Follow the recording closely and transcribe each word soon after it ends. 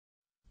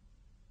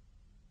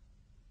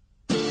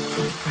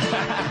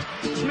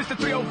Mr.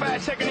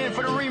 305 checking in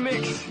for the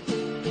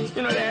remix.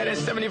 You know they had that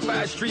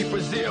 75 Street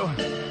Brazil.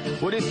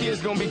 Well, this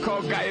year's gonna be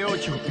called Calle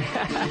Ocho.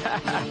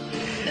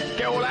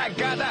 Que hola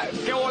gata,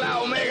 que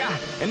hola omega.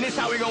 And this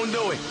how we gonna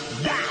do it.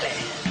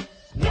 Dale!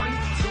 1,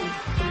 2,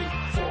 3,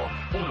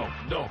 4, 1,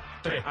 2,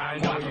 3. I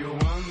know you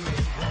want me.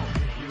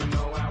 You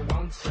know I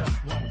want ya.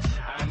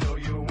 I know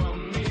you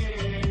want me.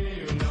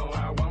 You know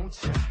I want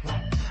ya.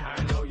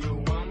 I know you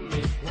want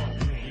me.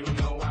 You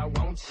know I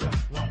want ya.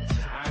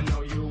 I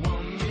know you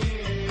want me.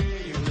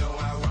 You know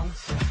I want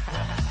ya.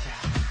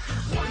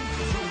 1,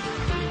 2,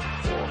 3,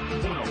 4,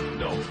 1,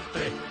 2,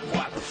 3,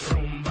 4.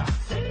 Rumba.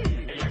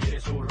 Ella quiere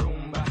su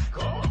rumba.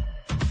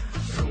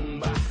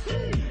 Rumba.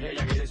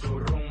 Ella quiere su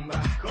rumba.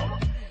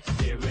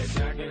 Si es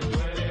verdad que tú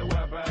eres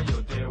guapa, yo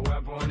te voy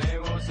a poner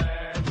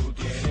gozar. Tú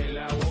tienes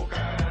la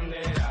boca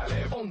grande,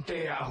 dale,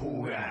 ponte a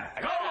jugar.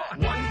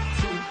 1, 2,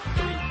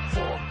 3,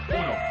 4,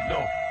 1,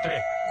 2,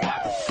 3, 4.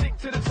 Stick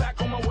to the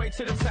top, on my way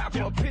to the top.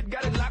 Your pit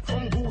got it locked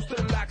from goose to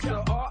the locks.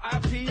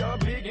 R.I.P. a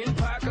big in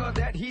Parker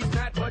that he's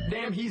not, but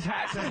damn he's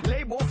hot.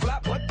 Label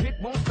flop, but pit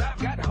won't stop.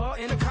 Got her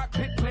in the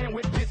cockpit playing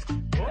with bits.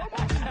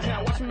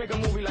 Now watch me make a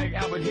movie like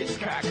Albert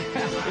Hitchcock.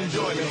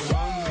 Enjoy me.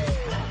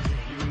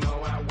 You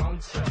know I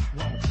want ya.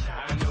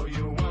 I know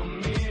you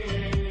want me.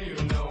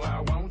 You know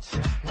I want ya.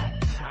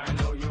 I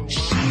know you want me.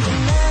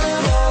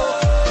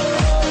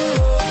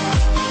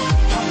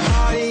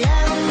 Party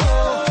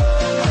animal,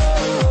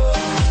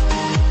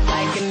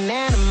 like an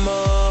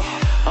animal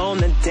on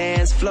the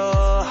dance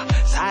floor.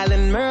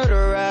 Silent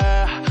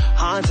murderer,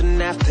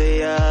 haunting after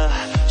ya.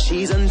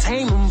 She's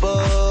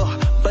untamable,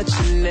 but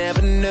you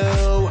never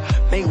know.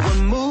 Make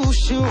one move,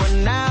 she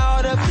run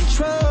out of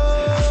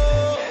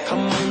control.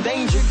 Come on,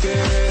 danger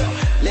girl,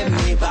 let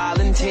me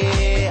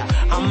volunteer.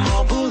 I'm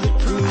all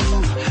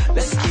bulletproof.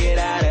 Let's get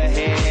out of